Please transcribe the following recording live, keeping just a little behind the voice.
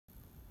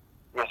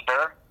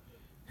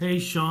Hey,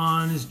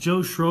 Sean, it's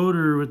Joe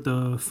Schroeder with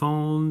the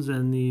phones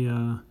and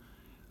the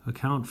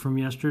account from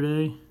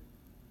yesterday.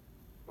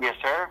 Yes,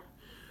 sir.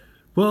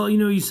 Well,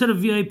 you set a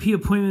VIP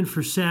appointment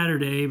for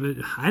Saturday, but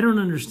I don't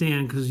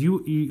understand because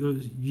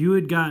you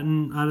had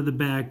gotten out of the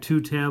back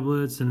 2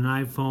 tablets and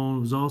an iPhone.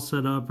 It was all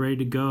set up, ready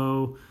to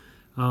go.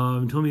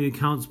 Told me the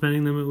account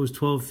spending limit was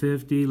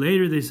 $12.50.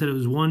 Later, they said it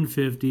was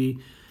 $150.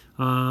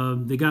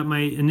 They got my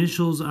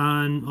initials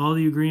on all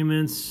the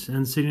agreements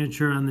and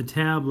signature on the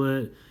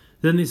tablet.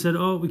 Then they said,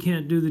 "Oh, we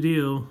can't do the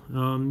deal."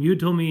 You had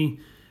told me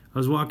I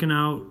was walking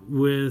out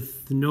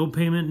with no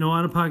payment, no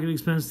out-of-pocket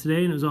expense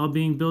today, and it was all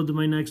being billed to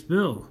my next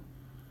bill.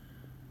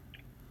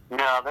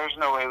 No, there's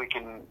no way we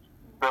can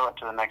bill it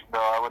to the next bill.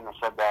 I wouldn't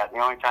have said that. The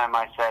only time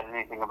I said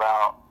anything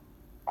about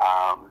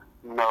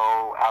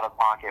no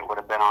out-of-pocket would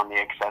have been on the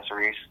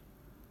accessories.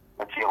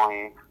 That's the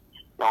only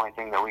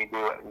thing that we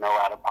do, no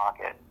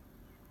out-of-pocket.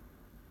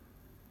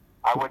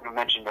 I wouldn't have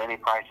mentioned any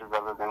prices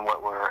other than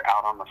what were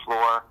out on the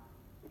floor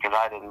because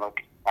I didn't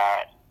look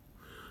at.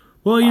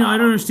 Well, I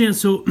don't understand.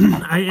 So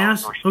I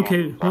asked.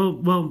 Okay,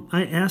 well,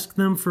 I asked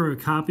them for a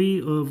copy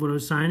of what I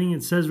was signing.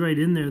 It says right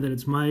in there that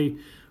it's my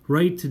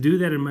right to do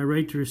that and my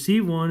right to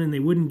receive one, and they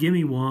wouldn't give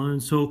me one.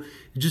 So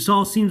it just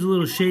all seems a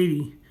little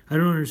shady. I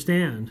don't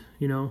understand.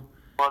 Well,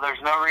 there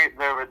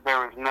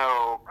was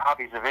no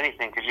copies of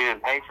anything because you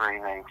didn't pay for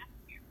anything.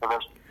 So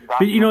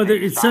but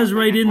it says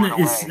right in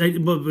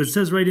it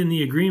says right in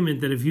the agreement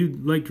that if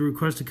you'd like to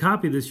request a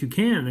copy of this, you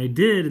can. I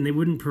did, and they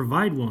wouldn't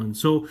provide one.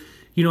 So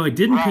I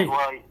didn't pay.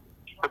 Well,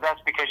 but that's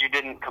because you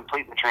didn't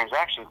complete the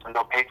transaction, so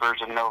no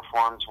papers and no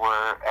forms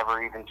were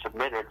ever even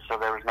submitted. So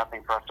there was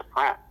nothing for us to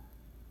print.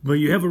 But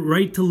you have a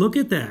right to look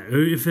at that.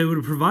 If they would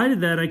have provided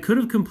that, I could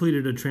have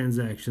completed a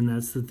transaction.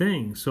 That's the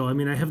thing. So, I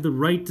have the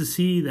right to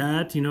see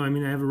that. I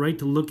have a right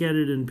to look at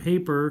it in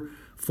paper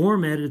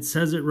format. It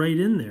says it right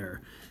in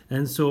there.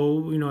 And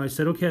so, I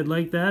said, okay, I'd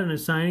like that, and I'm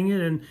signing it,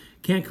 and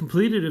can't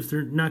complete it if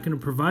they're not going to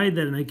provide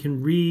that, and I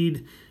can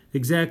read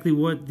exactly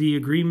what the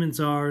agreements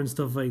are and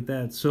stuff like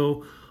that.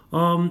 So,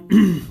 so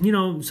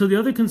the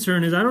other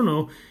concern is, I don't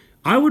know,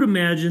 I would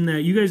imagine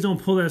that you guys don't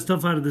pull that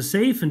stuff out of the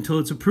safe until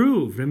it's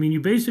approved.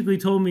 You basically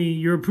told me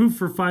you're approved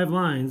for 5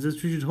 lines. That's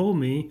what you told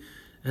me.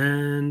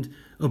 And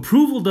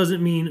approval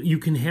doesn't mean you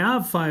can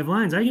have 5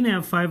 lines. I can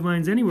have 5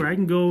 lines anywhere. I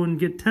can go and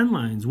get 10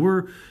 lines.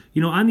 We're,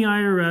 on the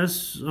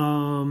IRS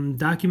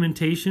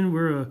documentation,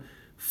 we're a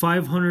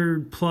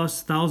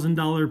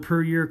 $500,000+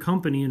 per year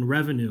company in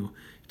revenue.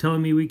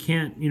 Telling me we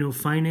can't,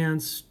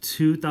 finance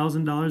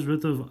 $2,000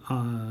 worth of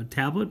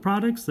tablet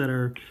products that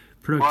are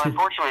productive.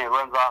 Well, unfortunately, it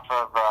runs off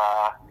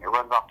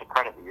the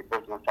credit that your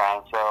business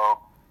has. So,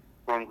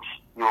 since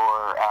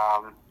your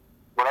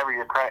whatever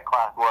your credit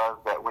class was,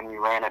 that when you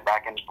ran it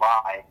back in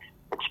July,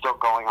 it's still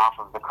going off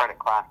of the credit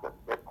class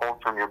that pulled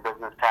from your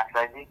business tax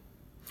ID.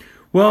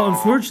 Well,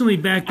 unfortunately,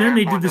 back then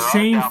they did the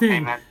same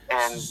thing.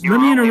 Let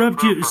me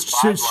interrupt you,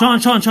 Sean.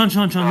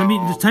 Let me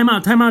just time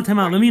out.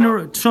 Let me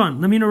interrupt,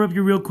 Sean. Let me interrupt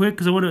you real quick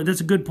because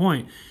that's a good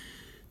point.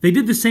 They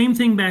did the same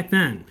thing back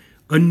then.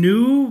 A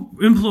new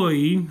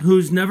employee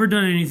who's never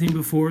done anything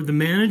before, the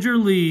manager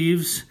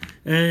leaves,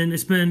 and they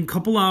spend a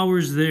couple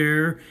hours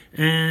there,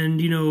 and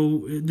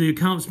the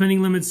account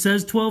spending limit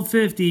says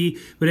 $12.50,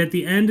 but at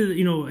the end of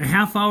a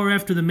half hour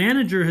after the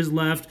manager has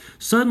left,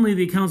 suddenly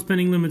the account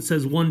spending limit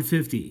says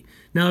 $150.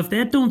 Now, if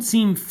that don't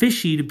seem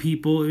fishy to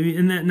people,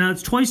 and now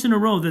it's twice in a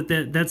row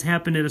that's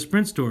happened at a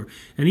Sprint store.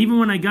 And even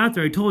when I got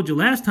there, I told you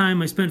last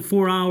time I spent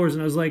 4 hours,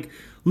 and I was like,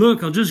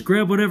 look, I'll just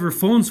grab whatever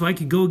phone so I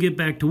could go get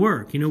back to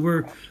work.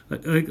 We're,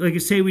 like I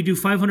say, we do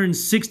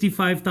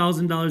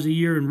 $565,000 a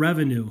year in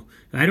revenue.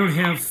 I don't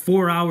have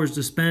 4 hours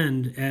to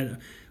spend at,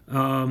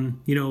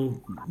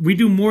 we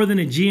do more than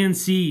a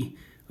GNC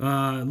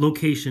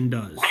location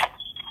does.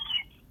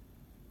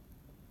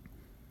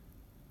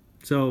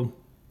 So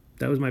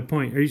that was my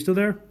point. Are you still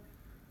there?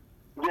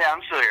 Yeah,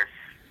 I'm still here.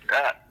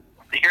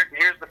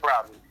 Here's the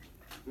problem.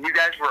 You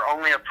guys were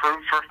only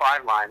approved for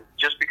 5 lines.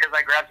 Just because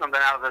I grabbed something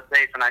out of the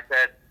safe and I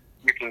said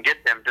you can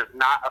get them does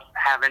not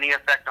have any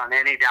effect on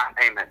any down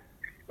payment.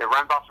 It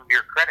runs off of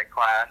your credit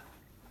class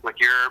with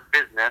your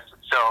business.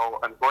 So,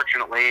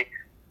 unfortunately,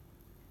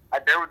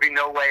 there would be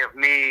no way of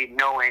me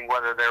knowing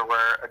whether there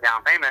were a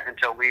down payment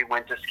until we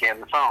went to scan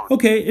the phone.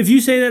 Okay, if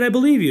you say that, I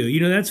believe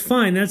you. That's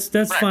fine. That's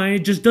right. Fine. It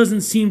just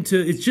doesn't seem to.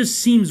 It just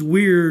seems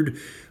weird.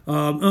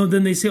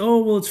 Then they say, "Oh,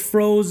 well, it's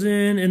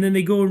frozen," and then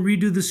they go and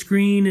redo the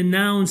screen, and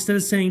now instead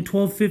of saying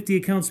 $12.50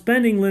 account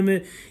spending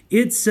limit,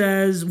 it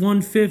says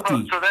 $150.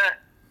 Oh, so that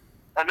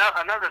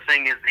another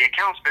thing is the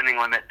account spending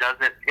limit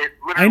doesn't. It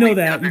literally I know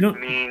that. doesn't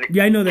mean.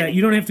 Yeah, I know that. Anything.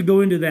 You don't have to go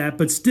into that,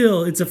 but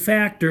still, it's a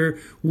factor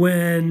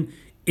when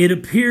it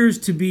appears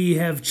to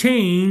have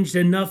changed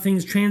and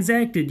nothing's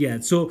transacted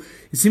yet. So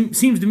it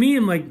seems to me,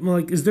 I'm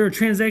like, is there a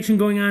transaction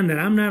going on that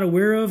I'm not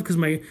aware of? Because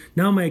my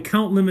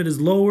account limit is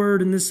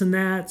lowered and this and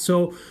that.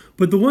 So,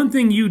 but the one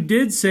thing you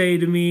did say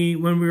to me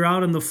when we were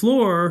out on the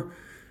floor,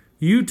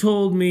 you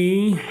told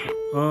me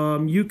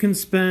you can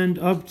spend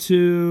up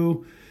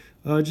to,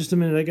 just a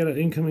minute, I got an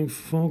incoming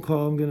phone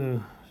call. I'm going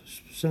to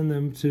send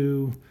them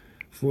to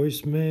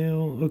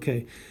Voicemail.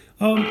 Okay.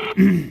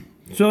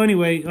 So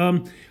anyway,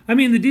 I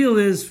mean, the deal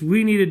is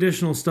we need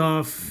additional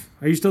stuff.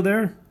 Are you still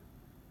there?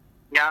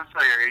 Yeah, I'm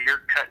still here.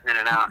 You're cutting in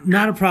and out.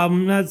 Not a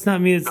problem. That's not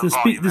me. It's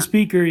the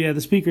speaker. Yeah,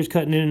 the speaker's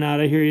cutting in and out.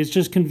 I hear you. It's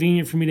just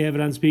convenient for me to have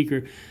it on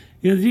speaker.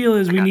 The deal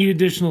is we need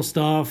additional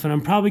stuff, and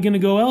I'm probably going to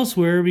go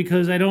elsewhere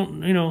because I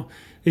don't,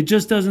 it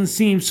just doesn't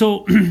seem.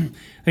 So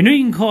I know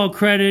you can call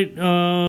credit.